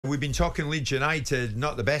We've been talking Leeds United,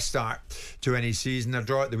 not the best start to any season. A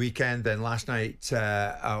draw at the weekend, then last night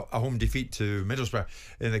a home defeat to Middlesbrough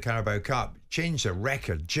in the Carabao Cup. Change the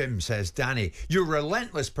record, Jim, says Danny. Your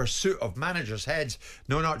relentless pursuit of managers' heads.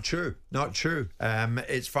 No, not true. Not true.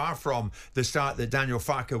 It's far from the start that Daniel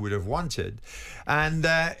Farke would have wanted. And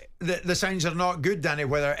the signs are not good, Danny,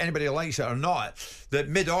 whether anybody likes it or not, that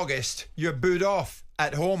mid-August you're booed off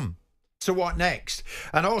at home. So what next?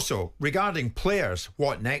 And also, regarding players,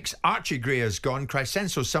 what next? Archie Gray is gone.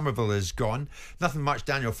 Crescenzo Somerville is gone. Nothing much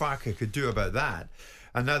Daniel Farke could do about that.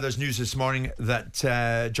 And now there's news this morning that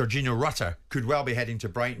Jorginho Rutter could well be heading to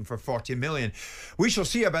Brighton for 40 million. We shall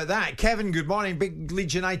see about that. Kevin, good morning. Big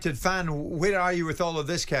Leeds United fan. Where are you with all of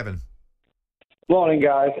this, Kevin? Morning,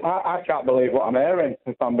 guys. I can't believe what I'm hearing,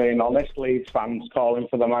 if I'm being honest. Leeds fans calling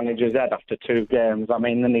for the manager's head after 2 games. I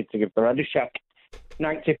mean, they need to give the head a check.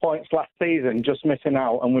 90 points last season, just missing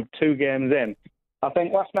out, and with 2 games in. I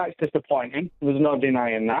think last night's disappointing. There's no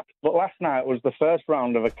denying that. But last night was the first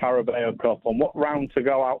round of a Carabao Cup, and what round to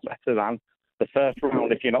go out better than the first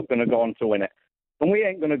round if you're not going to go on to win it? And we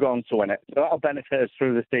ain't going to go on to win it. So that'll benefit us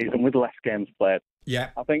through the season with less games played. Yeah.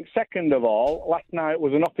 I think second of all, last night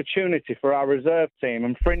was an opportunity for our reserve team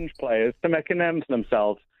and fringe players to make a name for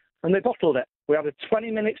themselves. And they bottled it. We had a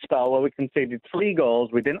 20-minute spell where we conceded 3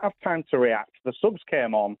 goals. We didn't have time to react. The subs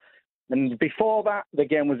came on. And before that, the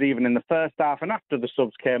game was even in the first half. And after the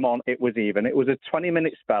subs came on, it was even. It was a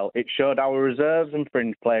 20-minute spell. It showed our reserves and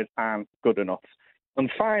fringe players aren't good enough.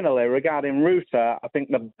 And finally, regarding Rutter, I think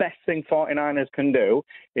the best thing 49ers can do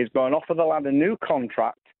is go and offer the lad a new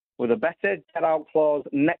contract with a better get-out clause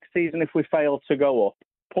next season if we fail to go up.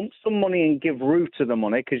 Pump some money and give Rutter the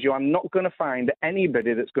money, because you are not going to find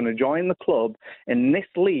anybody that's going to join the club in this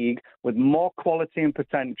league with more quality and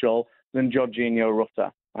potential than Jorginho Rutter.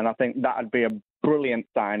 And I think that would be a brilliant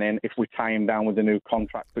signing if we tie him down with a new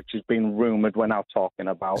contract, which has been rumoured we're now talking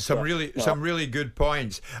about. Some really good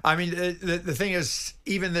points. I mean, the thing is,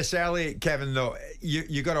 even this early, Kevin, though,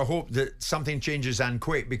 you got to hope that something changes and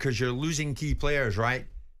quick, because you're losing key players, right?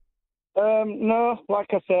 No, like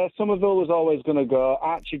I say, Somerville was always going to go.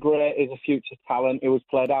 Archie Gray is a future talent. He was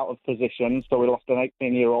played out of position, so we lost an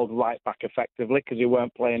 18-year-old right back effectively because he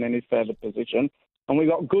weren't playing in his favourite position. And we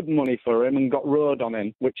got good money for him and got road on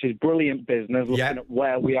him, which is brilliant business, looking at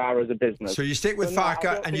where we are as a business. So you stick with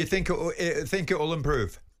Farke and you think it will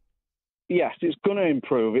improve? Yes, it's going to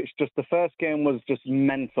improve. It's just the first game was just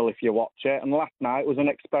mental if you watch it. And last night was an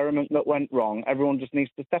experiment that went wrong. Everyone just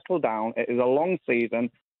needs to settle down. It is a long season.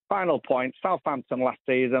 Final point, Southampton last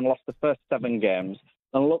season lost the first 7 games.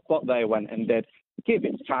 And look what they went and did. Give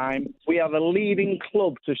it time. We are the leading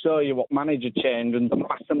club to show you what manager change and the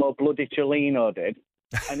Massimo Bloody Cellino did.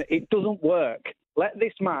 And it doesn't work. Let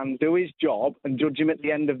this man do his job and judge him at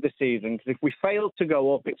the end of the season. Because if we fail to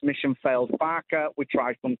go up, it's mission failed. Barker, we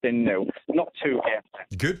try something new. Not 2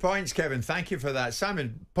 games. Good points, Kevin. Thank you for that.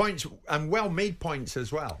 Simon, points and well-made points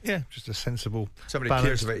as well. Yeah, just a sensible, somebody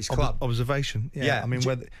cares about his club. Observation. Yeah. I mean,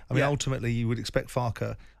 ultimately, you would expect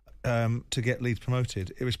Farke to get Leeds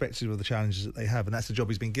promoted, irrespective of the challenges that they have. And that's the job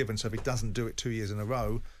he's been given. So if he doesn't do it 2 years in a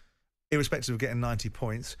row, irrespective of getting 90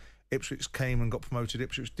 points, Ipswich came and got promoted.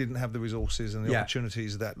 Ipswich didn't have the resources and the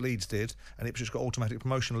opportunities that Leeds did, and Ipswich got automatic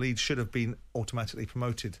promotion. Leeds should have been automatically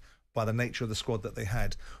promoted by the nature of the squad that they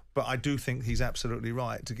had. But I do think he's absolutely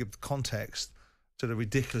right to give context to the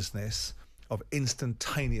ridiculousness of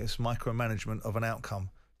instantaneous micromanagement of an outcome.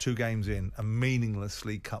 2 games in, a meaningless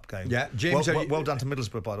League Cup game. Yeah, James. Well done to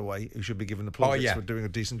Middlesbrough, by the way, who should be given the plaudits for doing a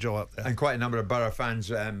decent job up there. And quite a number of Borough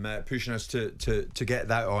fans pushing us to get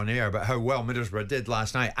that on air about how well Middlesbrough did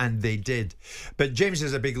last night, and they did. But James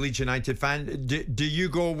is a big Leeds United fan. Do you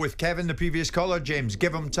go with Kevin, the previous caller? James,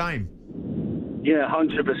 give him time. Yeah,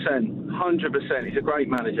 100%. 100%. He's a great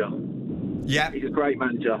manager. Yeah, he's a great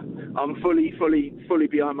manager. I'm fully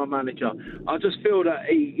behind my manager. I just feel that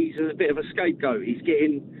he's a bit of a scapegoat. He's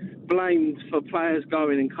getting blamed for players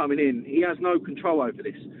going and coming in. He has no control over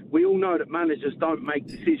this. We all know that managers don't make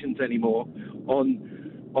decisions anymore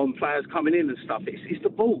on players coming in and stuff. It's the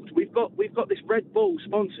board. We've got this Red Bull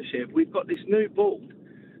sponsorship. We've got this new board.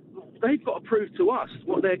 They've got to prove to us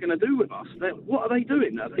what they're going to do with us. What are they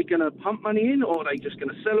doing? Are they going to pump money in, or are they just going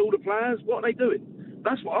to sell all the players? What are they doing?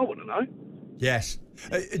 That's what I want to know. Yes.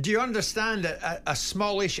 Do you understand a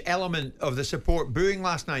smallish element of the support booing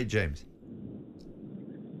last night, James?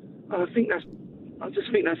 I just think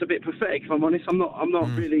that's a bit pathetic, if I'm honest. I'm not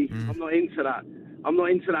into that. I'm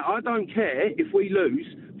not into that. I don't care if we lose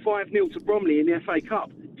 5-0 to Bromley in the FA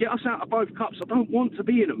Cup. Get us out of both cups. I don't want to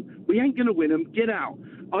be in them. We ain't going to win them. Get out.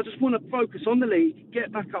 I just want to focus on the league,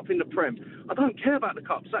 get back up in the Prem. I don't care about the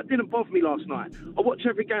Cups. That didn't bother me last night. I watch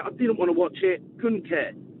every game. I didn't want to watch it. Couldn't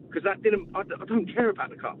care. Because I don't care about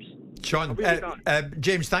the Cups. Sean, really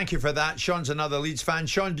James, thank you for that. Sean's another Leeds fan.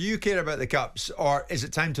 Sean, do you care about the Cups, or is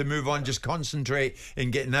it time to move on, just concentrate in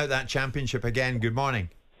getting out that championship again? Good morning.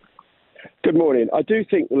 Good morning. I do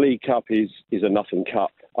think the League Cup is a nothing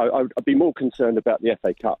cup. I'd be more concerned about the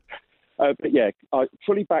FA Cup. But yeah, I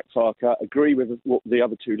fully back Farke, agree with what the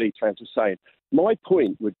other two Leeds fans are saying. My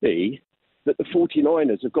point would be that the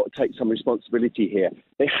 49ers have got to take some responsibility here.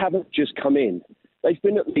 They haven't just come in. They've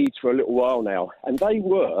been at Leeds for a little while now, and they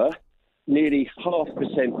were nearly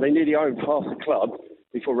 0.5%. They nearly owned half the club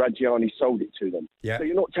before Radjiani sold it to them. Yeah. So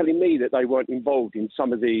you're not telling me that they weren't involved in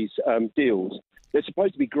some of these deals. They're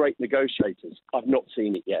supposed to be great negotiators. I've not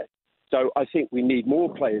seen it yet. So I think we need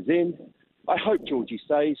more players in. I hope Georgie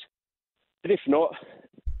stays. But if not,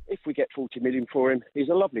 if we get 40 million for him, he's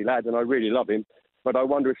a lovely lad and I really love him. But I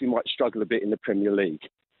wonder if he might struggle a bit in the Premier League.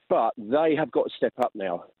 But they have got to step up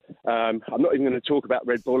now. I'm not even going to talk about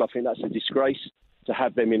Red Bull. I think that's a disgrace to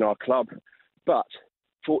have them in our club. But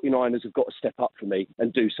 49ers have got to step up for me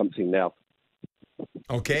and do something now.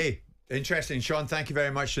 Okay. Interesting, Sean. Thank you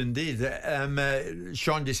very much indeed.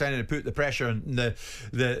 Sean decided to put the pressure on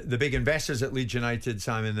the big investors at Leeds United,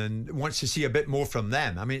 Simon, and wants to see a bit more from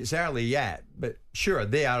them. I mean, it's early yet, but sure,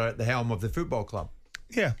 they are at the helm of the football club.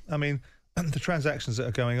 Yeah, I mean, the transactions that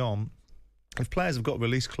are going on, if players have got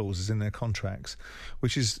release clauses in their contracts,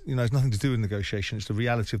 which is, has nothing to do with negotiation, it's the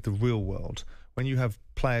reality of the real world. When you have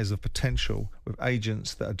players of potential with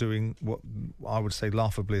agents that are doing what I would say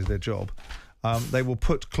laughably is their job, they will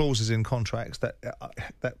put clauses in contracts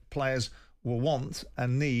that players will want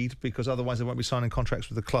and need, because otherwise they won't be signing contracts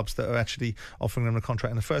with the clubs that are actually offering them a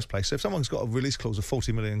contract in the first place. So if someone's got a release clause of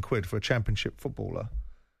 40 million quid for a championship footballer,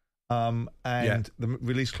 the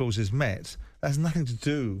release clause is met, that has nothing to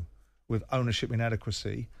do with ownership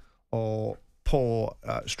inadequacy or poor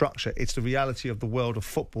structure. It's the reality of the world of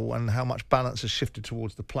football and how much balance has shifted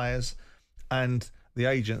towards the players and the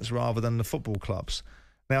agents rather than the football clubs.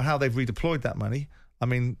 Now, how they've redeployed that money, I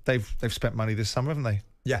mean, they've spent money this summer, haven't they?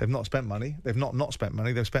 Yeah. They've not spent money. They've not spent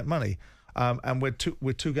money. They've spent money. And we're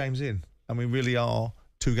two games in. And we really are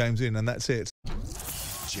 2 games in, and that's it.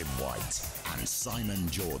 Jim White and Simon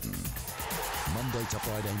Jordan. Monday to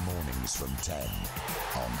Friday mornings from 10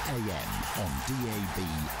 on AM, on DAB,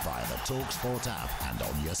 via the talkSPORT app and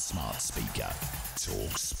on your smart speaker.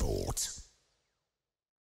 talkSPORT.